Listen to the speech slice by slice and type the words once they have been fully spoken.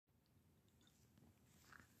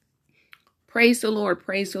Praise the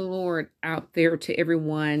Lord out there to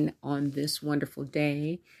everyone on this wonderful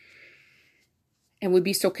day. And we'd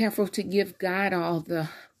be so careful to give God all the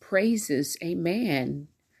praises. Amen.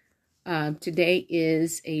 Today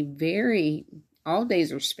is all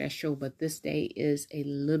days are special, but this day is a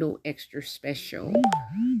little extra special.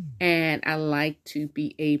 And I like to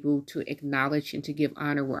be able to acknowledge and to give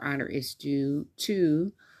honor where honor is due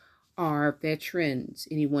to our veterans,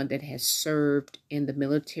 anyone that has served in the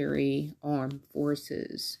military, armed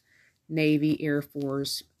forces, Navy, Air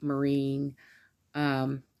Force, Marine.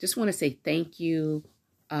 Just want to say thank you.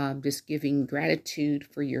 Just giving gratitude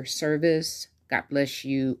for your service. God bless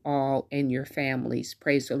you all and your families.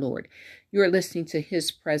 Praise the Lord. You are listening to His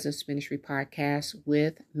Presence Ministry podcast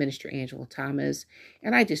with Minister Angela Thomas.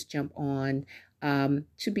 And I just jump on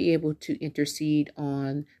to be able to intercede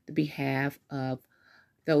on the behalf of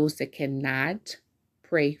those that cannot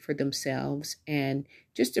pray for themselves, and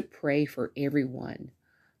just to pray for everyone,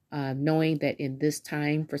 knowing that in this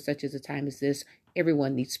time, for such as a time as this,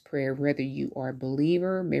 everyone needs prayer, whether you are a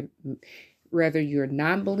believer, whether you're a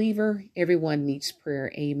non-believer, everyone needs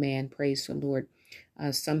prayer. Amen. Praise the Lord.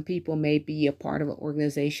 Some people may be a part of an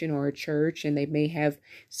organization or a church, and they may have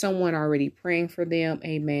someone already praying for them.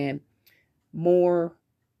 Amen. More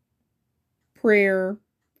prayer.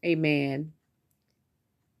 Amen.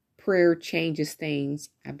 Prayer changes things.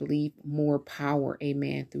 I believe more power.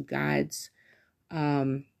 Amen. Through God's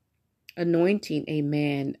anointing.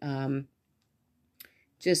 Amen.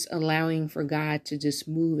 Just allowing for God to just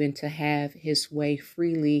move and to have His way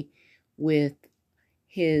freely with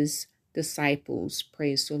His disciples.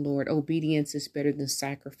 Praise the Lord. Obedience is better than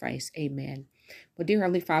sacrifice. Amen. Well, dear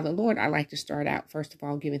Heavenly Father, Lord, I'd like to start out, first of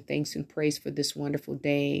all, giving thanks and praise for this wonderful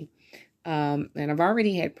day. And I've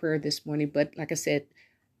already had prayer this morning, but like I said,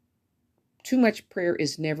 too much prayer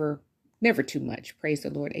is never too much. Praise the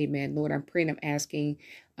Lord. Amen. Lord, I'm praying, I'm asking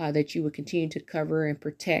that you would continue to cover and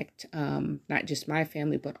protect not just my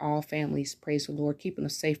family, but all families. Praise the Lord. Keeping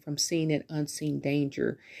us safe from seen and unseen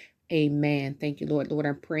danger. Amen. Thank you, Lord. Lord,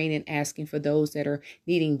 I'm praying and asking for those that are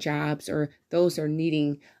needing jobs, or those that are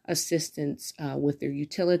needing assistance with their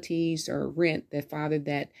utilities or rent, that Father,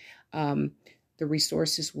 that the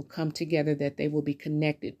resources will come together, that they will be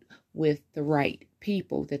connected with the right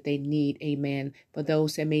people that they need. Amen. For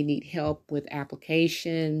those that may need help with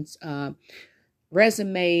applications,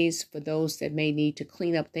 resumes, for those that may need to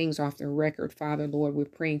clean up things off their record, Father, Lord, we're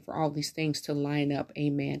praying for all these things to line up.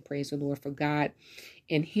 Amen. Praise the Lord. For God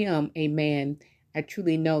in Him, amen, I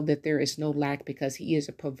truly know that there is no lack, because He is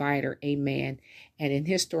a provider. Amen. And in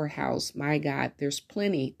His storehouse, my God, there's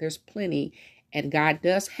plenty. And God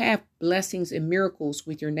does have blessings and miracles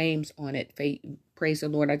with your names on it. Praise the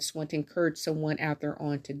Lord. I just want to encourage someone out there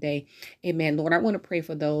on today. Amen. Lord, I want to pray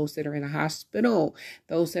for those that are in a hospital,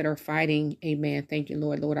 those that are fighting. Amen. Thank you,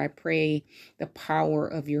 Lord. Lord, I pray the power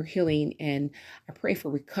of your healing, and I pray for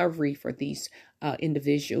recovery for these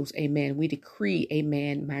individuals. Amen. We decree,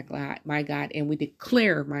 amen, my God, and we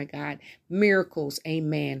declare, my God, miracles.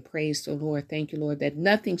 Amen. Praise the Lord. Thank you, Lord, that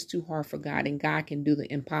nothing's too hard for God, and God can do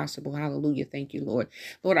the impossible. Hallelujah. Thank you, Lord.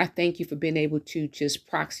 Lord, I thank you for being able to just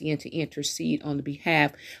proxy and to intercede on the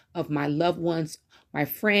behalf of my loved ones, my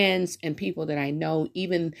friends, and people that I know,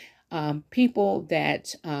 even people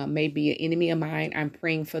that may be an enemy of mine. I'm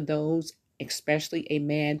praying for those, especially,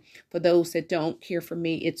 amen. For those that don't care for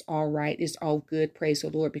me, it's all right. It's all good. Praise the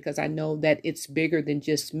Lord, because I know that it's bigger than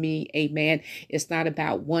just me. Amen. It's not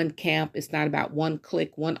about one camp. It's not about one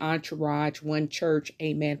clique, one entourage, one church.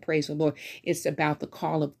 Amen. Praise the Lord. It's about the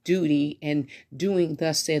call of duty and doing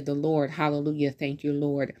thus said the Lord. Hallelujah. Thank you,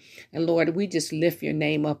 Lord. And Lord, we just lift your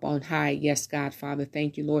name up on high. Yes, God, Father.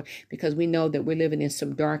 Thank you, Lord, because we know that we're living in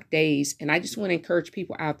some dark days. And I just want to encourage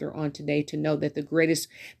people out there on today to know that the greatest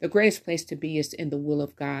place to be is in the will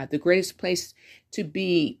of God. The greatest place to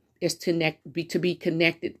be is to be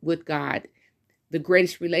connected with God. The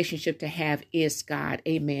greatest relationship to have is God.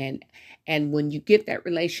 Amen. And when you get that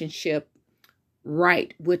relationship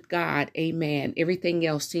right with God, amen, everything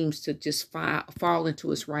else seems to just fall into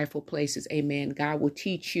its rightful places. Amen. God will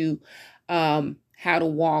teach you how to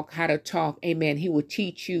walk, how to talk. Amen. He will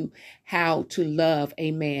teach you how to love.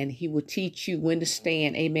 Amen. He will teach you when to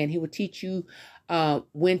stand. Amen. He will teach you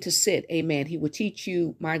when to sit. Amen. He will teach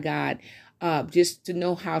you, my God, just to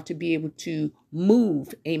know how to be able to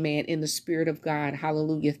moved, amen, in the Spirit of God.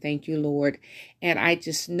 Hallelujah. Thank you, Lord. And I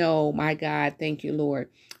just know, my God, thank you, Lord,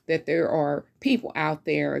 that there are people out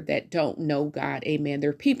there that don't know God. Amen. There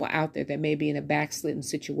are people out there that may be in a backslidden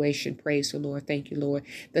situation. Praise the Lord. Thank you, Lord.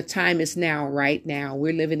 The time is now, right now.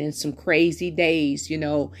 We're living in some crazy days. You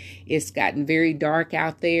know, it's gotten very dark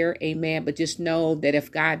out there. Amen. But just know that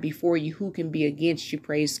if God be for you, who can be against you?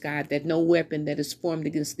 Praise God. That no weapon that is formed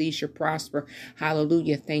against thee shall prosper.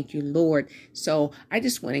 Hallelujah. Thank you, Lord. So I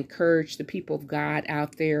just want to encourage the people of God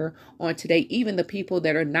out there on today, even the people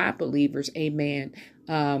that are not believers. Amen.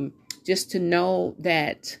 Just to know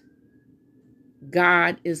that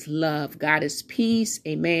God is love. God is peace.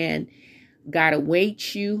 Amen. God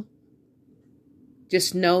awaits you.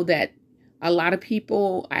 Just know that a lot of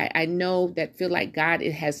people I know that feel like God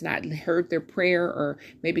has not heard their prayer, or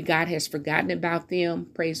maybe God has forgotten about them.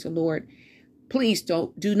 Praise the Lord. Please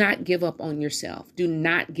do not give up on yourself. Do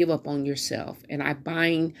not give up on yourself. And I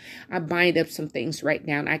bind up some things right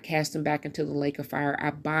now, and I cast them back into the lake of fire.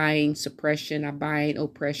 I bind suppression. I bind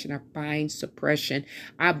oppression. I bind suppression.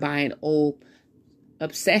 I bind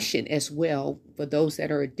obsession as well, for those that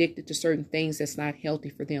are addicted to certain things that's not healthy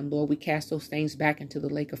for them. Lord, we cast those things back into the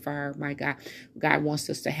lake of fire. My God, God wants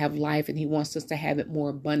us to have life, and he wants us to have it more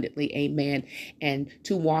abundantly. Amen. And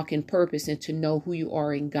to walk in purpose and to know who you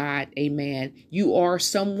are in God. Amen. You are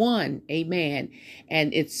someone. Amen.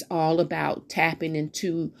 And it's all about tapping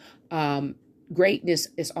into, greatness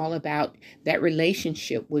is all about that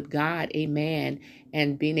relationship with God. Amen.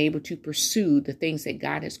 And being able to pursue the things that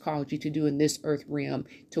God has called you to do in this earth realm,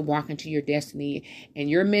 to walk into your destiny and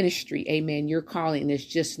your ministry. Amen. Your calling is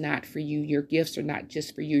just not for you. Your gifts are not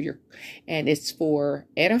just for you. And it's for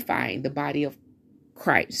edifying the body of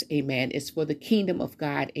Christ. Amen. It's for the kingdom of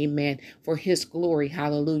God. Amen. For his glory.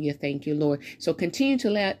 Hallelujah. Thank you, Lord. So continue to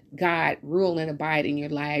let God rule and abide in your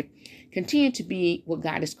life. Continue to be what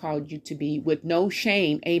God has called you to be with no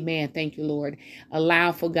shame. Amen. Thank you, Lord.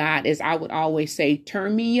 Allow for God, as I would always say,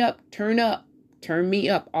 turn me up, turn me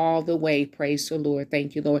up all the way. Praise the Lord.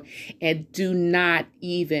 Thank you, Lord. And do not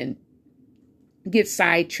even get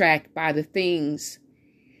sidetracked by the things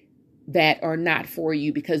that are not for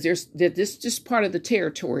you, because this is just part of the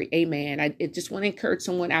territory. Amen. I just want to encourage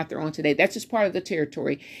someone out there on today. That's just part of the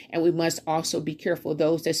territory. And we must also be careful of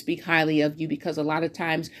those that speak highly of you, because a lot of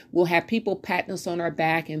times we'll have people patting us on our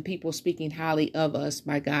back and people speaking highly of us,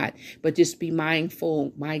 my God. But just be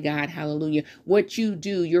mindful, my God. Hallelujah. What you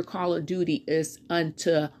do, your call of duty is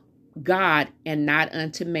unto God and not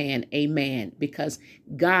unto man. Amen. Because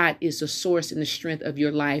God is the source and the strength of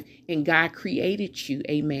your life, and God created you.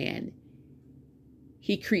 Amen.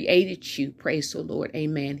 He created you. Praise the Lord.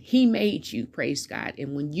 Amen. He made you. Praise God.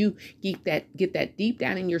 And when you get that deep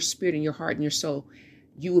down in your spirit and your heart and your soul,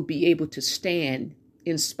 you will be able to stand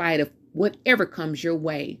in spite of whatever comes your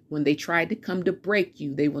way. When they try to come to break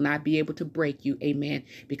you, they will not be able to break you. Amen.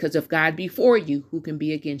 Because if God be for you, who can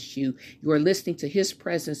be against you? You are listening to His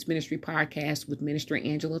Presence Ministry Podcast with Minister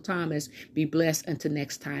Angela Thomas. Be blessed until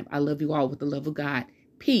next time. I love you all with the love of God.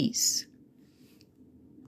 Peace.